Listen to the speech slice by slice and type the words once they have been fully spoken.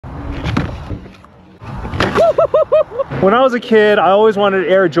When I was a kid, I always wanted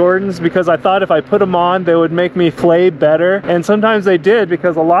Air Jordans because I thought if I put them on, they would make me flay better. And sometimes they did,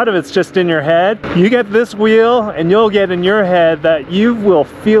 because a lot of it's just in your head. You get this wheel and you'll get in your head that you will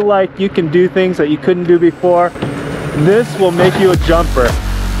feel like you can do things that you couldn't do before. This will make you a jumper.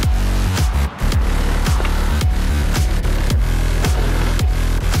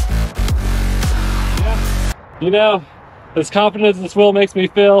 You know, as confident as this wheel makes me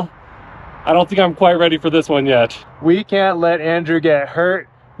feel, I don't think I'm quite ready for this one yet. We can't let Andrew get hurt.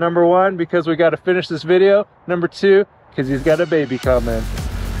 Number one, because we got to finish this video. Number two, because he's got a baby coming.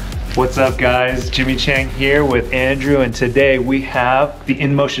 What's up guys, Jimmy Chang here with Andrew, and today we have the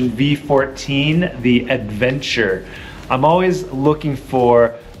Inmotion V14, the Adventure. I'm always looking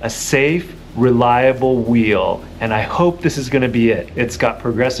for a safe, reliable wheel, and I hope this is going to be it. It's got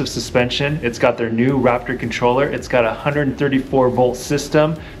progressive suspension, it's got their new Raptor controller, it's got a 134 volt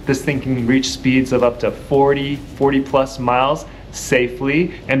system. This thing can reach speeds of up to 40 plus miles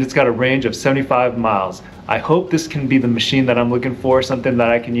safely, and it's got a range of 75 miles. I hope this can be the machine that I'm looking for, something that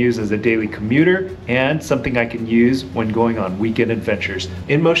I can use as a daily commuter and something I can use when going on weekend adventures.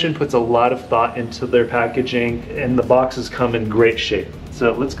 Inmotion puts a lot of thought into their packaging, and the boxes come in great shape.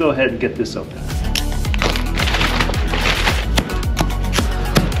 So let's go ahead and get this open.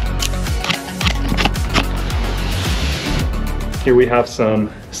 Here we have some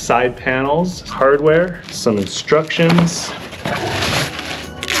side panels, hardware, some instructions.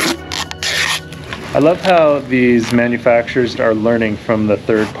 I love how these manufacturers are learning from the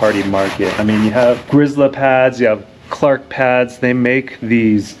third-party market. I mean, you have Grizzly pads, you have Clark pads. They make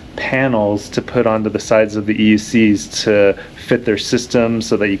these panels to put onto the sides of the EUCs to fit their system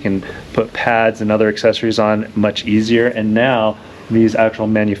so that you can put pads and other accessories on much easier. And now these actual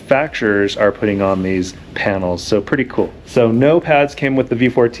manufacturers are putting on these panels, so pretty cool. So no pads came with the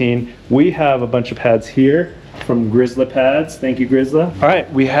V14. We have a bunch of pads here from Grizzly Pads. Thank you, Grizzly. All right,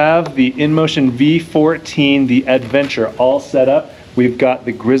 we have the Inmotion V14, the Adventure, all set up. We've got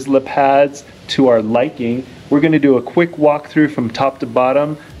the Grizzly Pads to our liking. We're gonna do a quick walkthrough from top to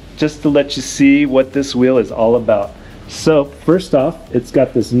bottom just to let you see what this wheel is all about. So first off, it's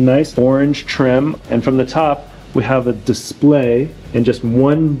got this nice orange trim, and from the top, we have a display and just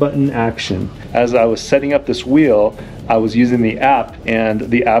one button action. As I was setting up this wheel, I was using the app, and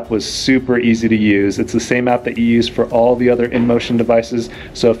the app was super easy to use. It's the same app that you use for all the other Inmotion devices.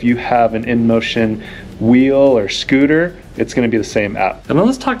 So if you have an Inmotion wheel or scooter, it's going to be the same app. And then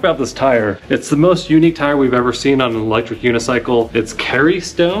let's talk about this tire. It's the most unique tire we've ever seen on an electric unicycle. It's Kerry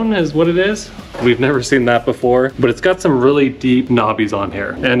Stone is what it is. We've never seen that before, but it's got some really deep knobbies on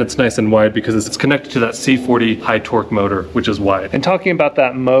here. And it's nice and wide because it's connected to that C40 high torque motor, which is wide. And talking about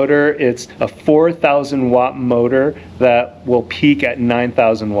that motor, it's a 4,000 watt motor that will peak at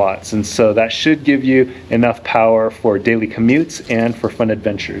 9,000 watts. And so that should give you enough power for daily commutes and for fun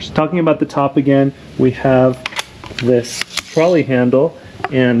adventures. Talking about the top again, we have this trolley handle,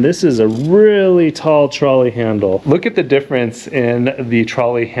 and this is a really tall trolley handle. Look at the difference in the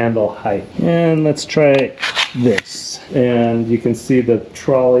trolley handle height. And let's try this, and you can see the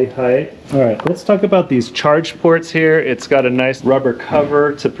trolley height. All right, let's talk about these charge ports here. It's got a nice rubber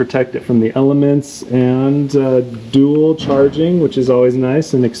cover to protect it from the elements, and dual charging, which is always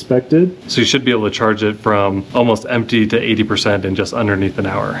nice and expected. So you should be able to charge it from almost empty to 80% in just underneath an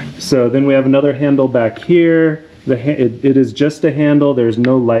hour. So then we have another handle back here. It is just a handle. There's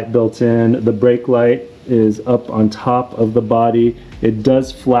no light built in. The brake light is up on top of the body. It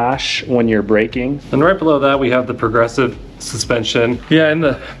does flash when you're braking. And right below that we have the progressive suspension. Yeah, in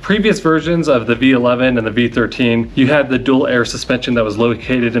the previous versions of the V11 and the V13, you had the dual air suspension that was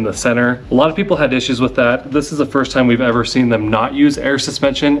located in the center. A lot of people had issues with that. This is the first time we've ever seen them not use air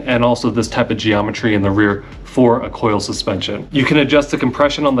suspension, and also this type of geometry in the rear for a coil suspension. You can adjust the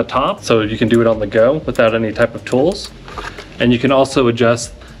compression on the top, so you can do it on the go without any type of tools. And you can also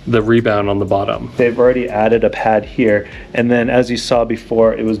adjust the rebound on the bottom. They've already added a pad here, and then as you saw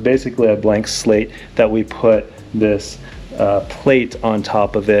before, it was basically a blank slate that we put this plate on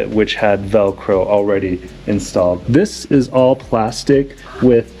top of it, which had Velcro already installed. This is all plastic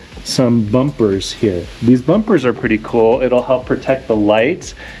with some bumpers here. These bumpers are pretty cool. It'll help protect the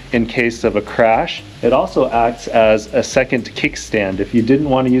light in case of a crash. It also acts as a second kickstand. If you didn't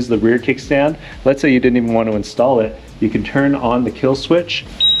want to use the rear kickstand, let's say you didn't even want to install it, you can turn on the kill switch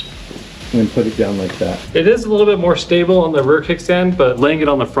and put it down like that. It is a little bit more stable on the rear kickstand, but laying it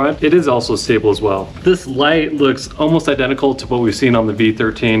on the front, it is also stable as well. This light looks almost identical to what we've seen on the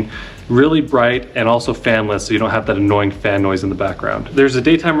V13. Really bright and also fanless, so you don't have that annoying fan noise in the background. There's the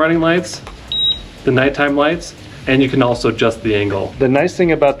daytime running lights, the nighttime lights, and you can also adjust the angle. The nice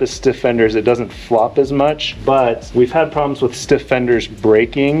thing about the stiff fender is it doesn't flop as much, but we've had problems with stiff fenders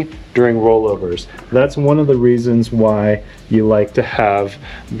breaking during rollovers. That's one of the reasons why you like to have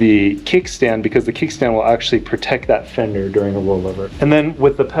the kickstand, because the kickstand will actually protect that fender during a rollover. And then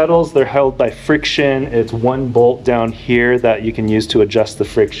with the pedals, they're held by friction. It's one bolt down here that you can use to adjust the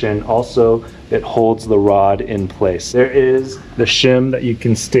friction. Also, it holds the rod in place. There is the shim that you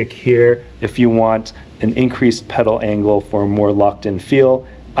can stick here if you want an increased pedal angle for a more locked in feel.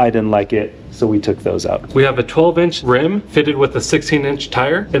 I didn't like it, so we took those out. We have a 12-inch rim fitted with a 16-inch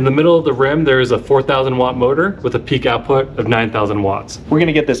tire. In the middle of the rim, there is a 4,000 watt motor with a peak output of 9,000 watts. We're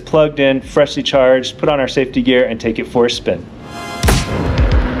gonna get this plugged in, freshly charged, put on our safety gear, and take it for a spin.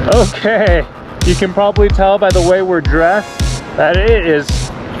 Okay, you can probably tell by the way we're dressed that it is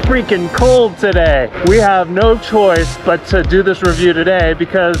freaking cold today. We have no choice but to do this review today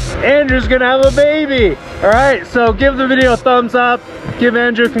because Andrew's gonna have a baby. All right, so give the video a thumbs up. Give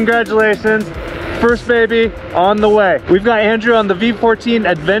Andrew congratulations. First baby on the way. We've got Andrew on the V14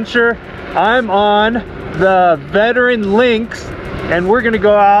 Adventure. I'm on the Veteran Lynx, and we're gonna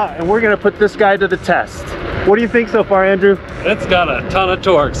go out and we're gonna put this guy to the test. What do you think so far, Andrew? It's got a ton of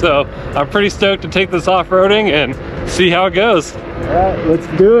torque, so I'm pretty stoked to take this off-roading and see how it goes. All right, let's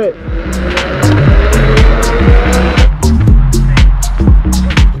do it.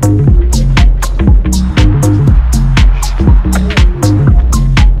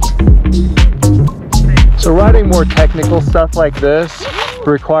 So riding more technical stuff like this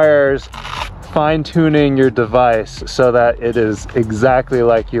requires fine-tuning your device so that it is exactly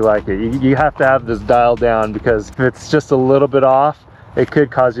like you like it. You have to have this dialed down, because if it's just a little bit off, it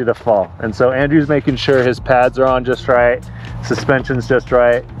could cause you to fall. And so Andrew's making sure his pads are on just right, suspension's just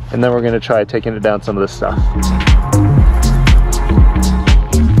right, and then we're gonna try taking it down some of this stuff.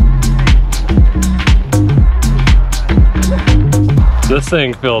 This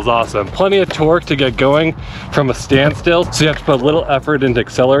thing feels awesome. Plenty of torque to get going from a standstill, so you have to put a little effort into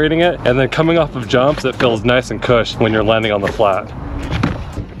accelerating it, and then coming off of jumps, it feels nice and cush when you're landing on the flat.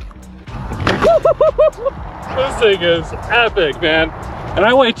 This thing is epic, man. And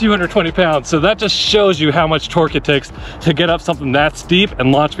I weigh 220 pounds, so that just shows you how much torque it takes to get up something that steep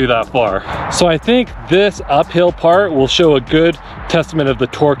and launch me that far. So I think this uphill part will show a good testament of the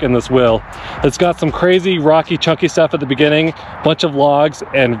torque in this wheel. It's got some crazy rocky chunky stuff at the beginning, bunch of logs,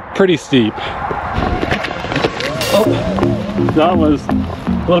 and pretty steep. Oh, that was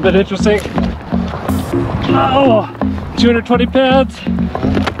a little bit interesting. Oh, 220 pounds.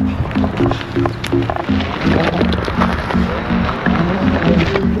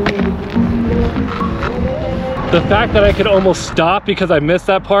 The fact that I could almost stop because I missed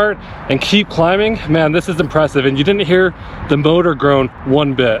that part and keep climbing, man, this is impressive. And you didn't hear the motor groan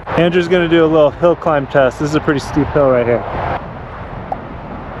one bit. Andrew's gonna do a little hill climb test. This is a pretty steep hill right here.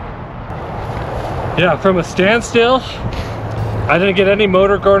 Yeah, from a standstill, I didn't get any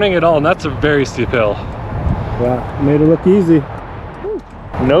motor groaning at all, and that's a very steep hill. Yeah, made it look easy.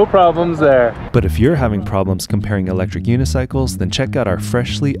 No problems there. But if you're having problems comparing electric unicycles, then check out our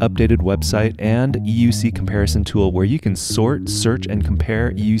freshly updated website and EUC comparison tool, where you can sort, search, and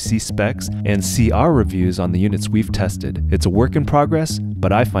compare EUC specs and see our reviews on the units we've tested. It's a work in progress,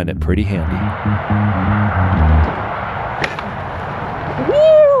 but I find it pretty handy.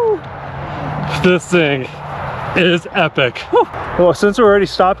 Woo! This thing is epic. Whew. Well, since we're already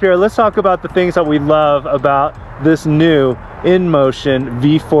stopped here, let's talk about the things that we love about this new Inmotion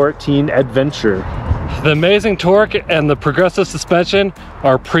V14 Adventure. The amazing torque and the progressive suspension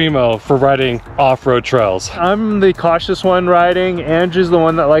are primo for riding off-road trails. I'm the cautious one riding. Andrew's the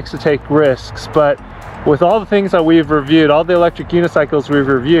one that likes to take risks, but with all the things that we've reviewed, all the electric unicycles we've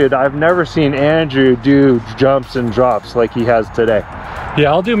reviewed, I've never seen Andrew do jumps and drops like he has today.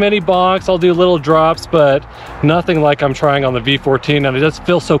 Yeah, I'll do mini bonks, I'll do little drops, but nothing like I'm trying on the V14, and I just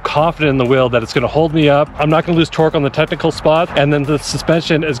feel so confident in the wheel that it's gonna hold me up. I'm not gonna lose torque on the technical spots, and then the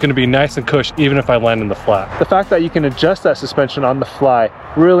suspension is gonna be nice and cush even if I land in the flat. The fact that you can adjust that suspension on the fly,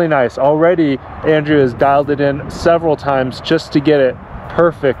 really nice. Already, Andrew has dialed it in several times just to get it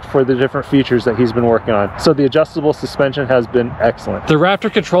perfect for the different features that he's been working on. So the adjustable suspension has been excellent. The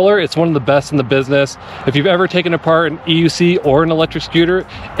Raptor controller, it's one of the best in the business. If you've ever taken apart an EUC or an electric scooter,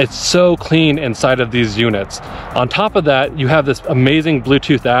 it's so clean inside of these units. On top of that, you have this amazing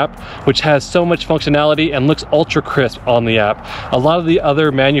Bluetooth app, which has so much functionality and looks ultra crisp on the app. A lot of the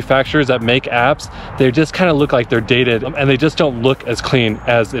other manufacturers that make apps, they just kind of look like they're dated, and they just don't look as clean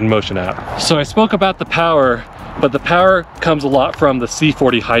as Inmotion app. So I spoke about the power, but the power comes a lot from the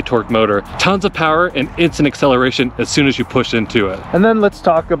C40 high torque motor. Tons of power and instant acceleration as soon as you push into it. And then let's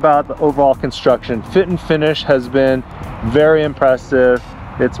talk about the overall construction. Fit and finish has been very impressive.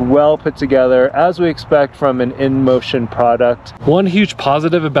 It's well put together, as we expect from an Inmotion product. One huge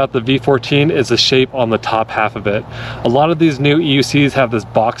positive about the V14 is the shape on the top half of it. A lot of these new EUCs have this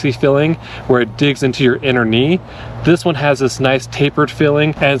boxy filling where it digs into your inner knee. This one has this nice tapered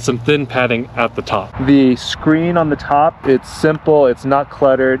filling and some thin padding at the top. The screen on the top, it's simple, it's not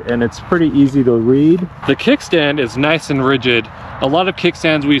cluttered, and it's pretty easy to read. The kickstand is nice and rigid. A lot of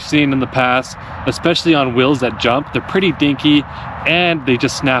kickstands we've seen in the past, especially on wheels that jump, they're pretty dinky and they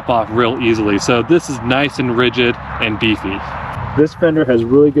just snap off real easily. So this is nice and rigid and beefy. This fender has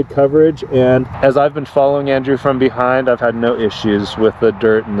really good coverage, and as I've been following Andrew from behind, I've had no issues with the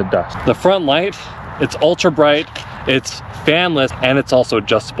dirt and the dust. The front light, it's ultra bright, it's fanless, and it's also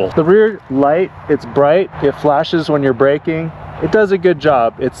adjustable. The rear light, it's bright, it flashes when you're braking. It does a good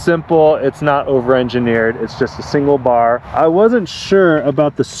job. It's simple, it's not over-engineered, it's just a single bar. I wasn't sure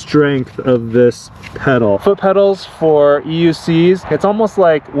about the strength of this pedal. Foot pedals for EUCs, it's almost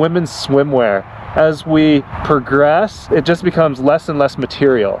like women's swimwear. As we progress, it just becomes less and less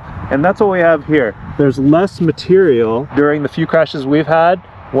material. And that's what we have here. There's less material. During the few crashes we've had,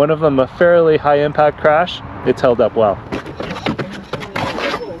 one of them a fairly high impact crash, it's held up well.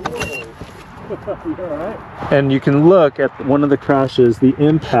 And you can look at one of the crashes, the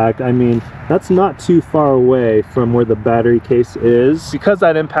impact, I mean, that's not too far away from where the battery case is. Because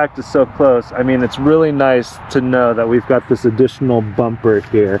that impact is so close, I mean, it's really nice to know that we've got this additional bumper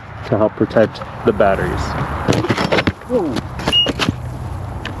here to help protect the batteries. Ooh.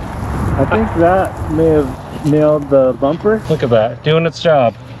 I think that may have nailed the bumper. Look at that, doing its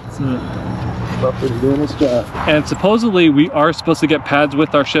job. Bumper's doing its job. And supposedly we are supposed to get pads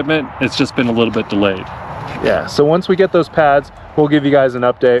with our shipment. It's just been a little bit delayed. Yeah, so once we get those pads, we'll give you guys an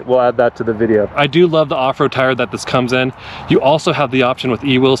update. We'll add that to the video. I do love the off-road tire that this comes in. You also have the option with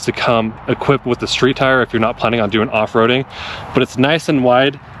e-wheels to come equipped with the street tire if you're not planning on doing off-roading, but it's nice and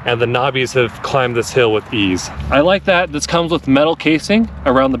wide and the knobbies have climbed this hill with ease. I like that this comes with metal casing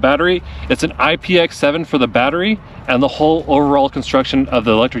around the battery. It's an IPX7 for the battery, and the whole overall construction of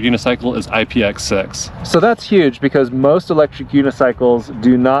the electric unicycle is IPX6. So that's huge because most electric unicycles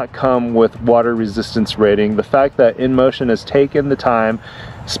do not come with water resistance rating. The fact that Inmotion has taken the time,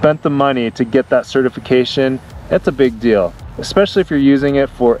 spent the money to get that certification, that's a big deal. Especially if you're using it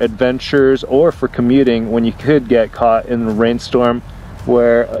for adventures or for commuting when you could get caught in a rainstorm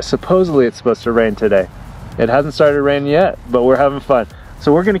where supposedly it's supposed to rain today. It hasn't started raining yet, but we're having fun.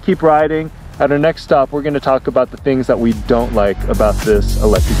 So we're gonna keep riding. At our next stop, we're gonna talk about the things that we don't like about this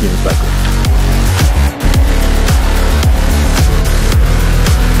electric unicycle.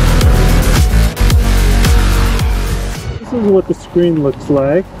 This is what the screen looks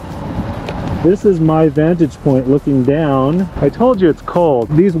like. This is my vantage point looking down. I told you it's cold.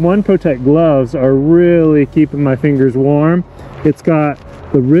 These One Protect gloves are really keeping my fingers warm. It's got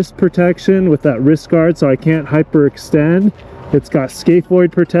the wrist protection with that wrist guard so I can't hyperextend. It's got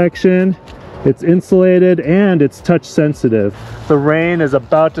scaphoid protection. It's insulated and it's touch sensitive. The rain is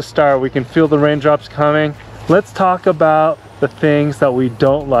about to start. We can feel the raindrops coming. Let's talk about the things that we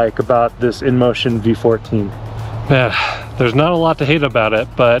don't like about this Inmotion V14. Man, there's not a lot to hate about it,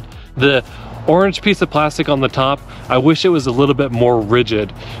 but the orange piece of plastic on the top, I wish it was a little bit more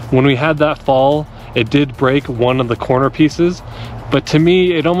rigid. When we had that fall, it did break one of the corner pieces, but to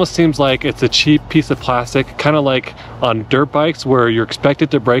me it almost seems like it's a cheap piece of plastic, kind of like on dirt bikes where you're expected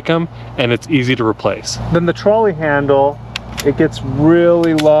to break them and it's easy to replace. Then the trolley handle, it gets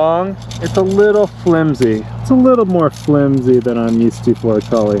really long. It's a little flimsy. It's a little more flimsy than I'm used to for a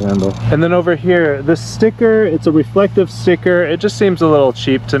trolley handle. And then over here, the sticker, it's a reflective sticker. It just seems a little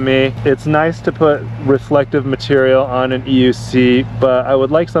cheap to me. It's nice to put reflective material on an EUC, but I would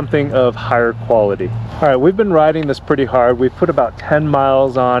like something of higher quality. All right, we've been riding this pretty hard. We've put about 10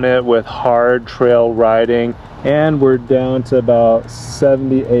 miles on it with hard trail riding, and we're down to about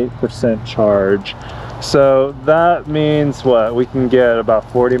 78% charge. So that means what? We can get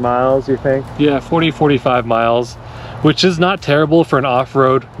about 40 miles, you think? Yeah, 40-45 miles, which is not terrible for an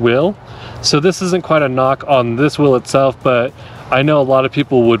off-road wheel. So this isn't quite a knock on this wheel itself, but I know a lot of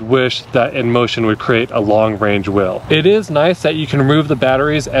people would wish that Inmotion would create a long-range wheel. It is nice that you can remove the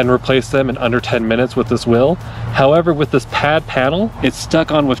batteries and replace them in under 10 minutes with this wheel. However, with this pad panel, it's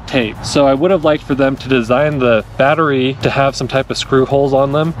stuck on with tape. So I would have liked for them to design the battery to have some type of screw holes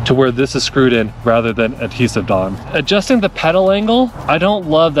on them to where this is screwed in rather than adhesived on. Adjusting the pedal angle, I don't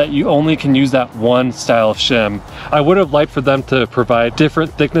love that you only can use that one style of shim. I would have liked for them to provide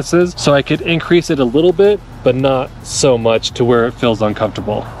different thicknesses so I could increase it a little bit but not so much to where it feels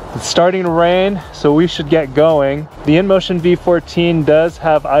uncomfortable. It's starting to rain, so we should get going. The Inmotion V14 does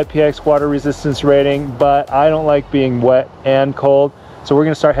have IPX water resistance rating, but I don't like being wet and cold. So we're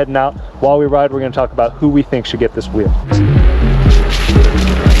gonna start heading out. While we ride, we're gonna talk about who we think should get this wheel.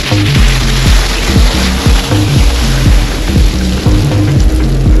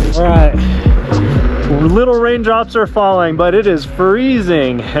 All right, little raindrops are falling, but it is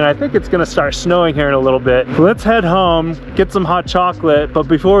freezing, and I think it's gonna start snowing here in a little bit. Let's head home, get some hot chocolate, but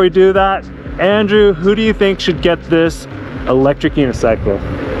before we do that, Andrew, who do you think should get this electric unicycle?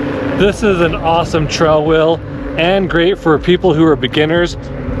 This is an awesome trail wheel and great for people who are beginners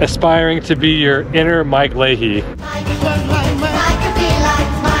aspiring to be your inner Mike Leahy.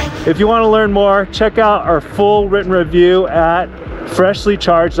 If you want to learn more, check out our full written review at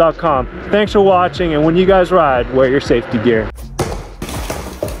freshlycharged.com. Thanks for watching, and when you guys ride, wear your safety gear.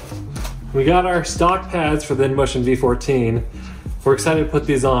 We got our stock pads for the Inmotion V14. We're excited to put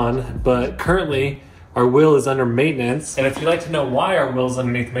these on, but currently our wheel is under maintenance. And if you'd like to know why our wheel is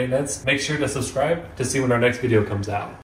underneath maintenance, make sure to subscribe to see when our next video comes out.